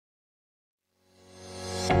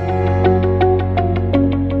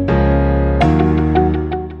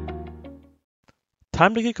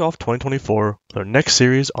time to kick off 2024 with our next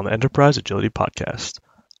series on the Enterprise Agility Podcast.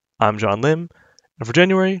 I'm John Lim, and for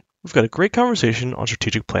January, we've got a great conversation on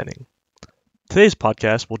strategic planning. Today's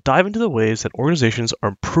podcast will dive into the ways that organizations are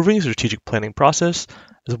improving the strategic planning process,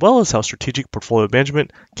 as well as how strategic portfolio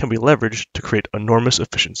management can be leveraged to create enormous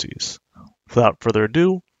efficiencies. Without further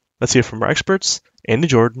ado, let's hear from our experts, Andy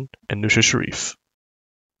Jordan and Nusha Sharif.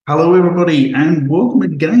 Hello, everybody, and welcome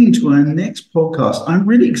again to our next podcast. I'm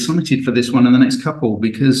really excited for this one and the next couple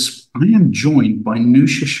because I am joined by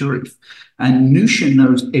Nusha Sharif, and Nusha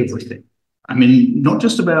knows everything. I mean, not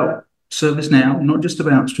just about ServiceNow, not just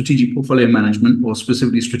about strategic portfolio management or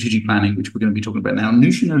specifically strategic planning, which we're going to be talking about now.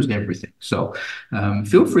 Nusha knows everything. So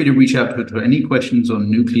feel free to reach out to her for any questions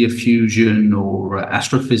on nuclear fusion or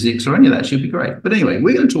astrophysics or any of that. She'll be great. But anyway,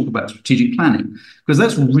 we're going to talk about strategic planning because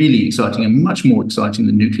that's really exciting and much more exciting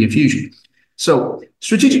than nuclear fusion. So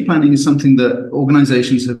strategic planning is something that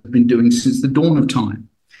organizations have been doing since the dawn of time.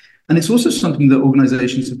 And it's also something that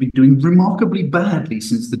organizations have been doing remarkably badly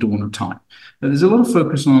since the dawn of time. Now, there's a lot of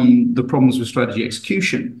focus on the problems with strategy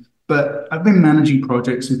execution, but I've been managing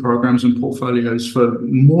projects and programs and portfolios for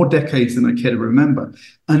more decades than I care to remember.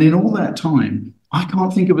 And in all that time, I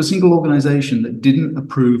can't think of a single organization that didn't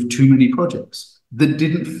approve too many projects, that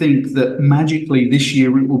didn't think that magically this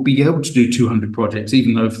year it will be able to do 200 projects,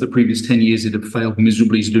 even though for the previous 10 years it had failed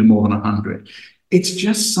miserably to do more than 100. It's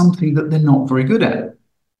just something that they're not very good at.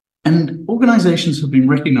 And organizations have been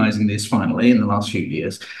recognizing this finally in the last few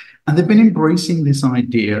years, and they've been embracing this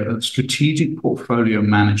idea of strategic portfolio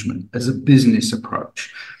management as a business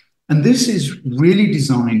approach. And this is really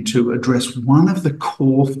designed to address one of the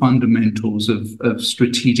core fundamentals of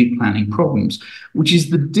strategic planning problems, which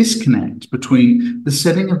is the disconnect between the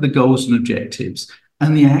setting of the goals and objectives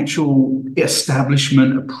and the actual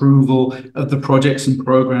establishment, approval of the projects and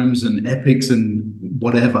programs and epics and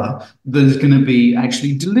whatever that is going to be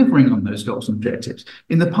actually delivering on those goals and objectives.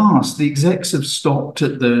 In the past, the execs have stopped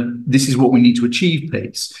at this is what we need to achieve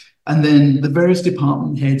piece. And then the various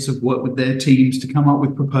department heads have worked with their teams to come up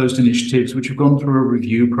with proposed initiatives, which have gone through a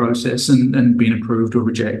review process and been approved or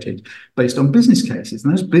rejected based on business cases.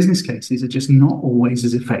 And those business cases are just not always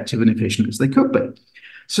as effective and efficient as they could be.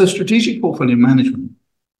 So strategic portfolio management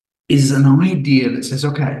is an idea that says,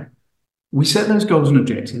 okay, we set those goals and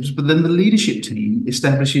objectives, but then the leadership team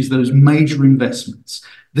establishes those major investments,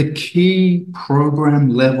 the key program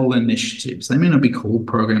level initiatives. They may not be called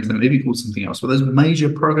programs, they may be called something else, but those major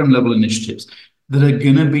program level initiatives that are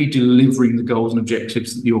going to be delivering the goals and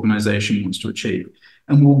objectives that the organization wants to achieve.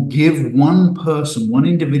 And will give one person, one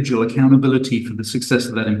individual accountability for the success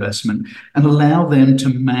of that investment and allow them to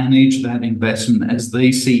manage that investment as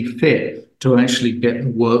they see fit to actually get the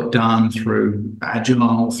work done through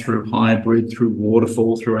agile, through hybrid, through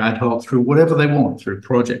waterfall, through ad hoc, through whatever they want, through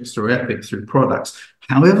projects, through epic, through products,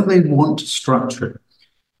 however they want to structure it.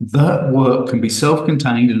 That work can be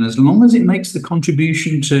self-contained, and as long as it makes the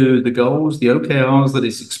contribution to the goals, the OKRs that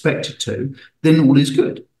it's expected to, then all is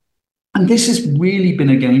good. And this has really been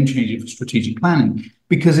a game changer for strategic planning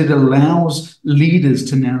because it allows leaders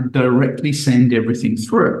to now directly send everything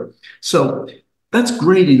through. So that's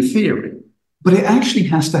great in theory, but it actually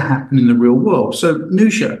has to happen in the real world. So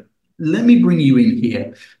Nusha, let me bring you in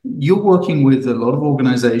here. You're working with a lot of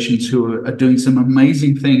organizations who are doing some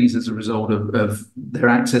amazing things as a result of their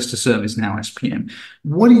access to ServiceNow SPM.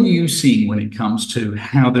 What are you seeing when it comes to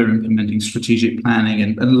how they're implementing strategic planning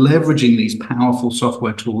and leveraging these powerful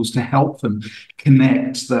software tools to help them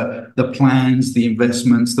connect the plans, the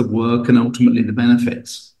investments, the work, and ultimately the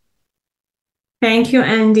benefits? Thank you,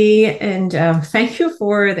 Andy, and thank you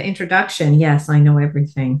for the introduction. Yes, I know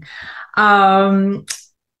everything.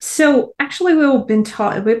 So actually, we've been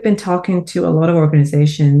talking to a lot of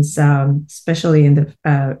organizations, especially in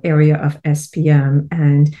the area of SPM,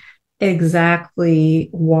 and exactly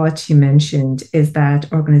what you mentioned is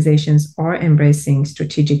that organizations are embracing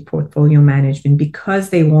strategic portfolio management because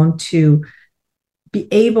they want to be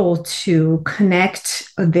able to connect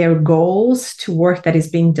their goals to work that is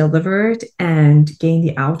being delivered and gain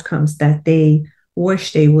the outcomes that they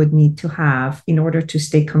wish they would need to have in order to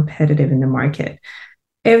stay competitive in the market.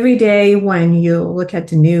 Every day when you look at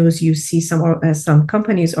the news, you see some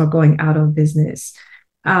companies are going out of business.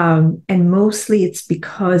 And mostly it's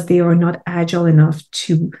because they are not agile enough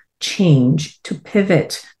to change, to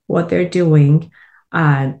pivot what they're doing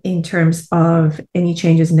in terms of any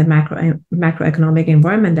changes in the macroeconomic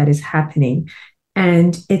environment that is happening.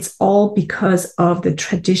 And it's all because of the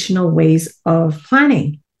traditional ways of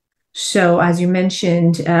planning. So as you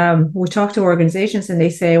mentioned, we talk to organizations and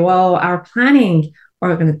they say, well, our planning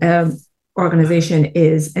organization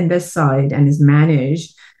is in this side and is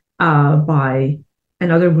managed by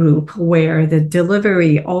another group where the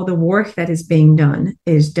delivery, all the work that is being done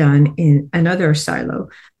is done in another silo.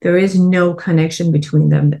 There is no connection between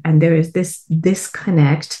them. And there is this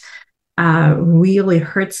disconnect really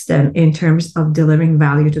hurts them in terms of delivering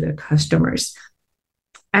value to their customers.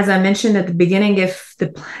 As I mentioned at the beginning, if the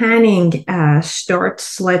planning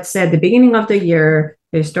starts, let's say at the beginning of the year,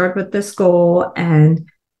 they start with this goal, and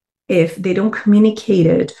if they don't communicate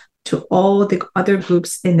it to all the other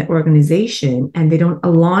groups in the organization and they don't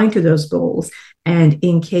align to those goals, and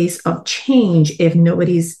in case of change, if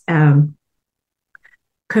nobody's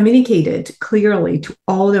communicated clearly to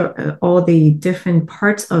all the different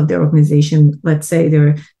parts of the organization. Let's say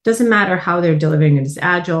there doesn't matter how they're delivering it, it's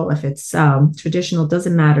agile, if it's traditional,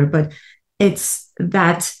 doesn't matter, but it's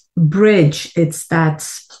that bridge, it's that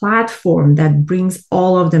platform that brings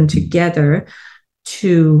all of them together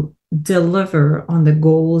to deliver on the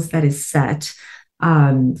goals that is set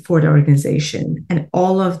for the organization. And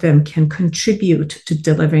all of them can contribute to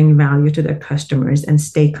delivering value to their customers and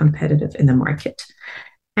stay competitive in the market.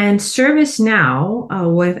 And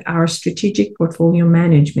ServiceNow, with our strategic portfolio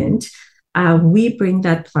management, we bring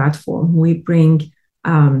that platform. We bring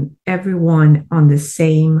everyone on the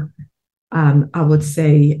same, I would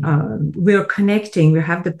say, we're connecting, we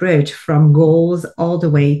have the bridge from goals all the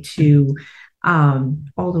way to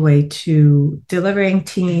delivering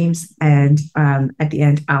teams and at the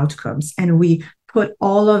end outcomes. And we put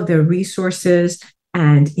all of the resources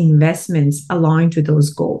and investments aligned to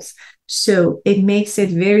those goals. So it makes it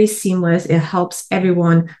very seamless. It helps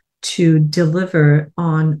everyone to deliver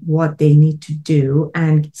on what they need to do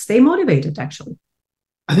and stay motivated, actually.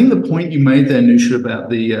 I think the point you made there, Nusha, about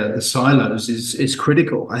the silos is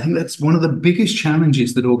critical. I think that's one of the biggest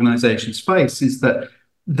challenges that organizations face, is that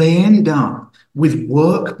they end up with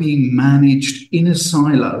work being managed in a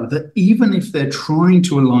silo that, even if they're trying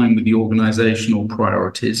to align with the organizational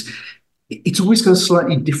priorities, it's always got a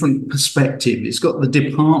slightly different perspective. It's got the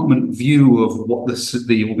department view of what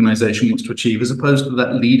the organization wants to achieve, as opposed to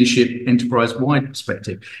that leadership enterprise-wide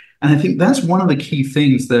perspective. And I think that's one of the key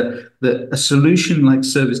things that a solution like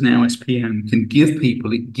ServiceNow SPM can give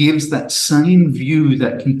people. It gives that same view,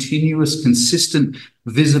 that continuous, consistent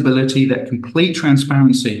visibility, that complete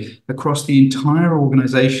transparency across the entire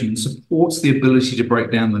organization, and supports the ability to break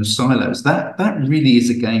down those silos. That really is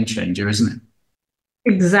a game changer, isn't it?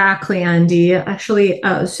 Exactly, Andy. Actually,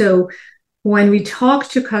 so when we talk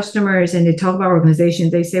to customers and they talk about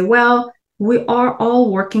organizations, they say, well, we are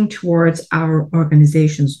all working towards our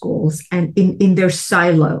organization's goals and in their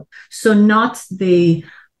silo. So not the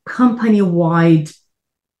company-wide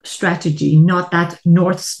strategy, not that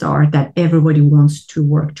North Star that everybody wants to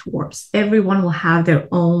work towards. Everyone will have their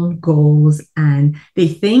own goals, and they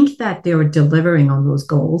think that they're delivering on those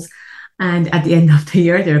goals. And at the end of the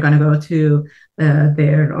year, they're going to go to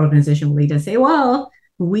their organizational lead and say, well,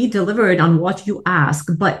 we delivered on what you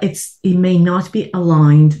asked, but it may not be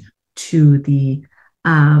aligned to the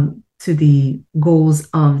goals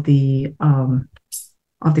of the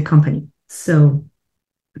company. So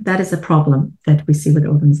that is a problem that we see with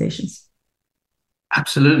organizations.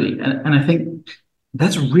 Absolutely. And I think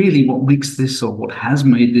that's really what makes this, or what has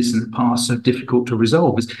made this in the past, so difficult to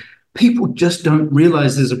resolve, is people just don't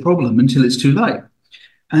realize there's a problem until it's too late.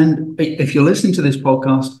 And if you're listening to this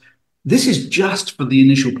podcast, this is just for the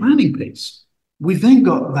initial planning piece. We've then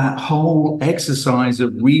got that whole exercise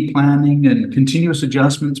of replanning and continuous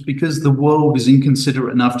adjustments, because the world is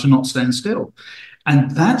inconsiderate enough to not stand still. And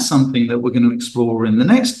that's something that we're going to explore in the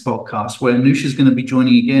next podcast, where Nusha is going to be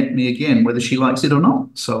joining me again, whether she likes it or not.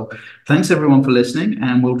 So thanks, everyone, for listening,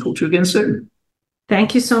 and we'll talk to you again soon.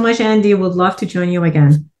 Thank you so much, Andy. Would love to join you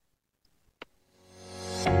again.